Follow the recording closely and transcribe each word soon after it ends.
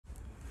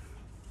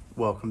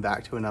welcome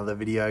back to another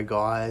video,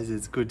 guys.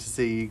 It's good to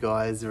see you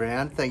guys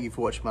around. Thank you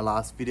for watching my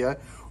last video.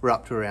 We're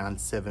up to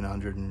around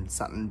 700 and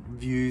something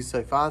views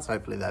so far, so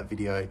hopefully that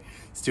video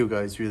still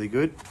goes really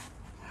good.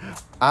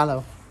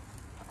 Arlo,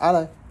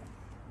 Arlo.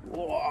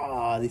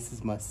 Wow, this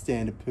is my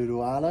standard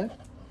poodle, Arlo.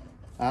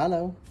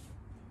 Arlo,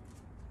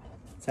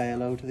 say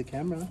hello to the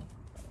camera.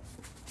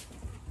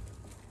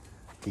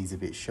 He's a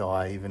bit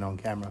shy even on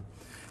camera.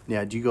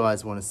 Now, do you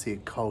guys want to see a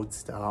cold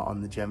start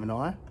on the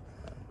Gemini?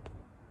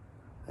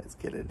 Let's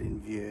get it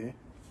in view.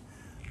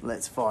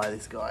 Let's fire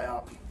this guy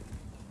up.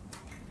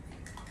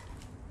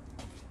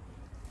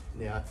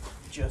 Now,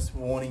 just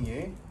warning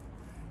you,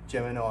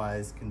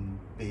 Geminis can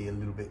be a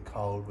little bit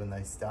cold when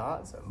they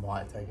start, so it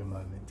might take a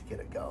moment to get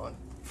it going.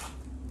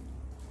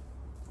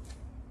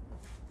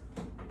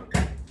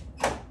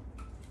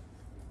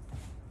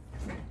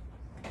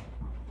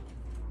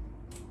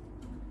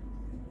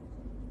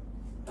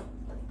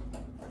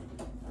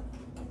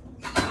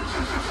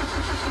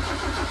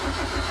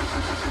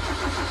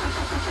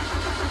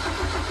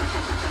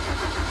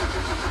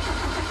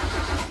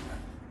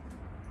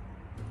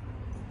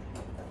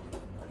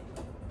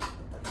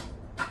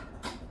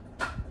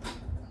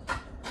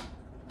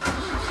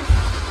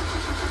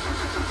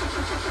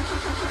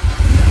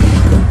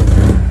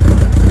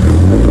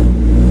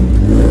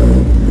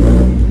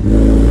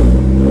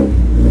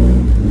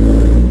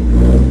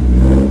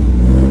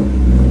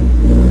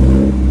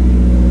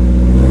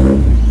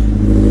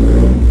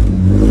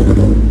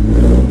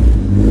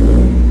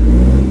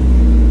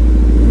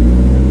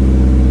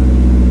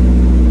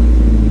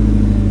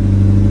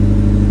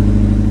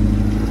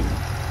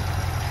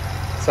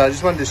 So I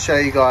just wanted to show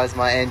you guys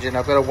my engine.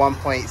 I've got a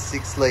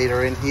 1.6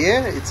 litre in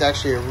here. It's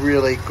actually a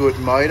really good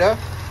motor.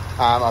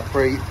 I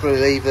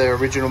believe the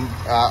original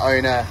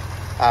owner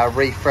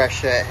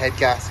refreshed it, head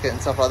gasket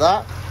and stuff like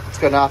that. It's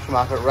got an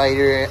aftermarket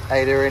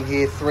radiator in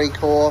here,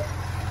 3-core.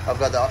 I've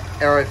got the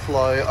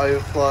Aeroflow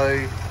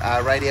overflow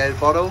radiator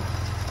bottle,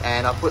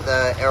 and I put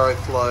the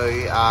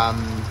Aeroflow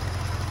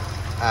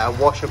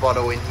washer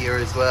bottle in here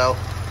as well.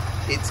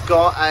 It's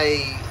got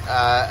a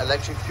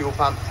electric fuel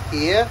pump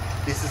here.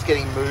 This is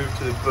getting moved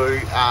to the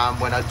boot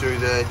when I do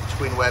the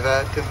twin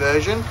Weber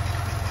conversion.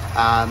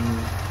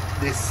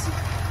 This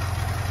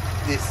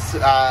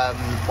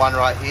one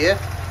right here,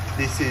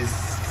 this is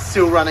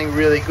still running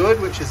really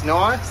good, which is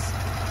nice.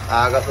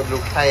 I've got the little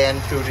KN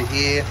filter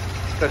here,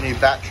 got a new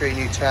battery,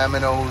 new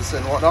terminals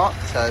and whatnot,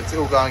 so it's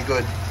all going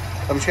good.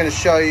 I'm just going to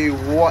show you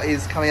what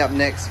is coming up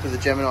next for the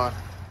Gemini.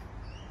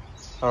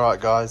 Alright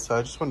guys, so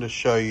I just wanted to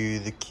show you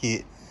the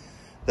kit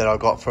that I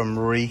got from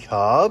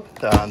Recarb.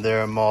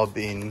 They're a mob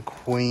in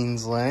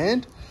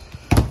Queensland.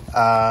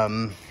 Yeah,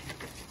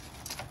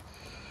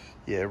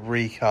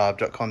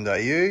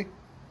 recarb.com.au.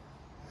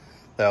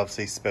 They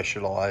obviously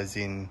specialise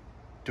in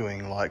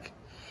doing like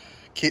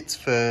kits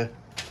for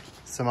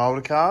some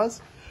older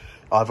cars.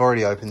 I've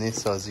already opened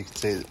this, so as you can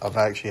see, I've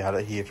actually had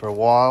it here for a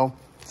while.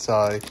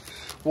 So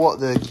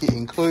what the kit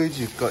includes,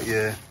 you've got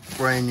your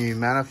brand new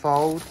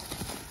manifold.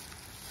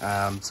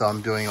 So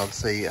I'm doing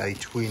obviously a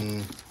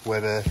twin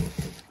Weber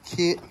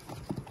kit,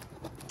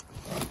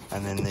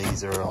 and then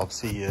these are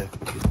obviously your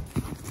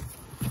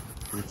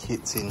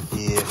kits in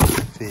here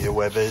for your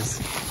Webers,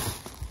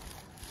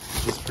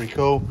 which is pretty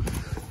cool.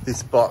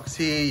 This box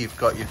here, you've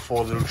got your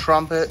 4 little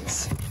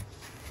trumpets.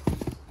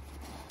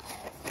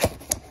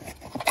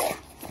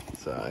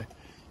 So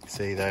you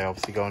see they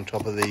obviously go on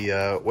top of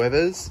the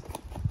Webers.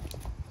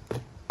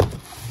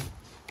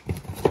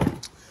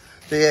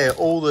 But yeah,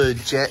 all the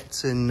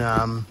jets and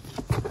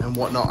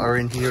whatnot are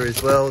in here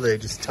as well. They're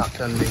just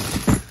tucked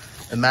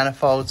underneath the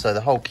manifold, so the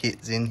whole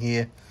kit's in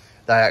here.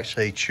 They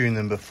actually tune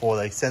them before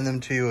they send them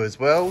to you as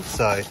well,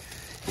 so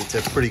it's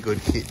a pretty good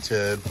kit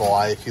to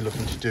buy if you're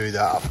looking to do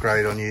that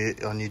upgrade on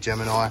your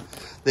Gemini.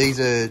 These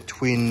are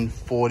twin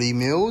 40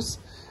 mils,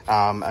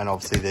 and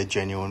obviously they're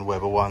genuine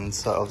Weber ones,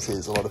 so obviously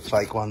there's a lot of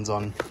fake ones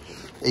on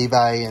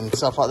eBay and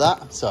stuff like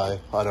that, so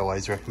I'd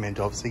always recommend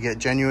to obviously get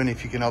genuine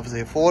if you can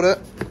obviously afford it.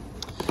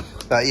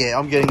 But yeah,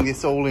 I'm getting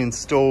this all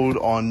installed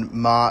on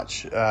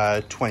March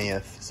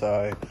 20th,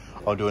 so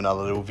I'll do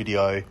another little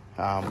video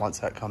once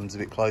that comes a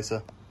bit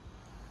closer.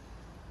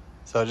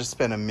 So I just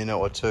spent a minute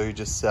or two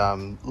just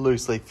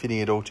loosely fitting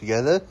it all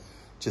together,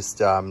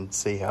 just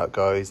see how it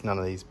goes. None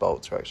of these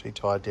bolts are actually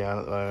tied down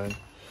at the moment.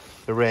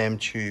 The ram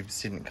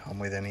tubes didn't come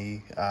with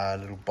any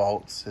little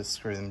bolts to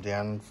screw them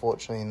down,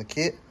 unfortunately, in the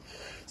kit.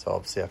 So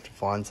obviously I have to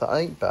find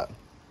something, but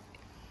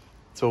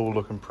it's all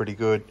looking pretty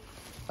good.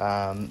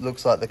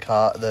 Looks like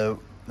the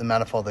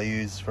manifold they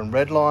use from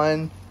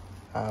Redline,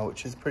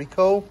 which is pretty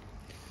cool.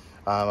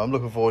 I'm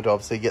looking forward to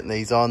obviously getting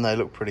these on. They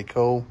look pretty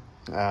cool.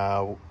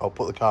 I'll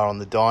put the car on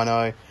the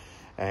dyno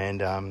and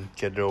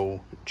get it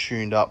all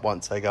tuned up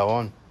once they go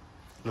on.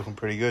 Looking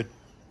pretty good.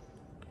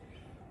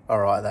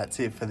 Alright, that's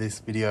it for this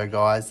video,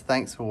 guys.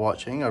 Thanks for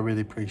watching. I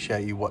really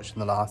appreciate you watching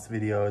the last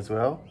video as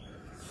well.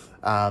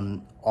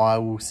 I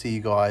will see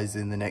you guys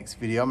in the next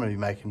video. I'm going to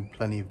be making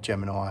plenty of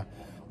Gemini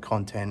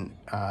content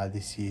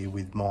this year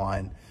with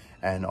mine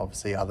and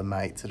obviously other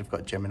mates that have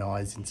got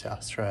Geminis in South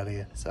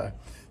Australia. So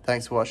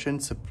thanks for watching,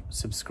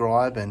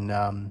 subscribe,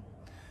 and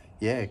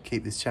yeah,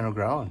 keep this channel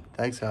growing.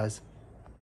 Thanks guys.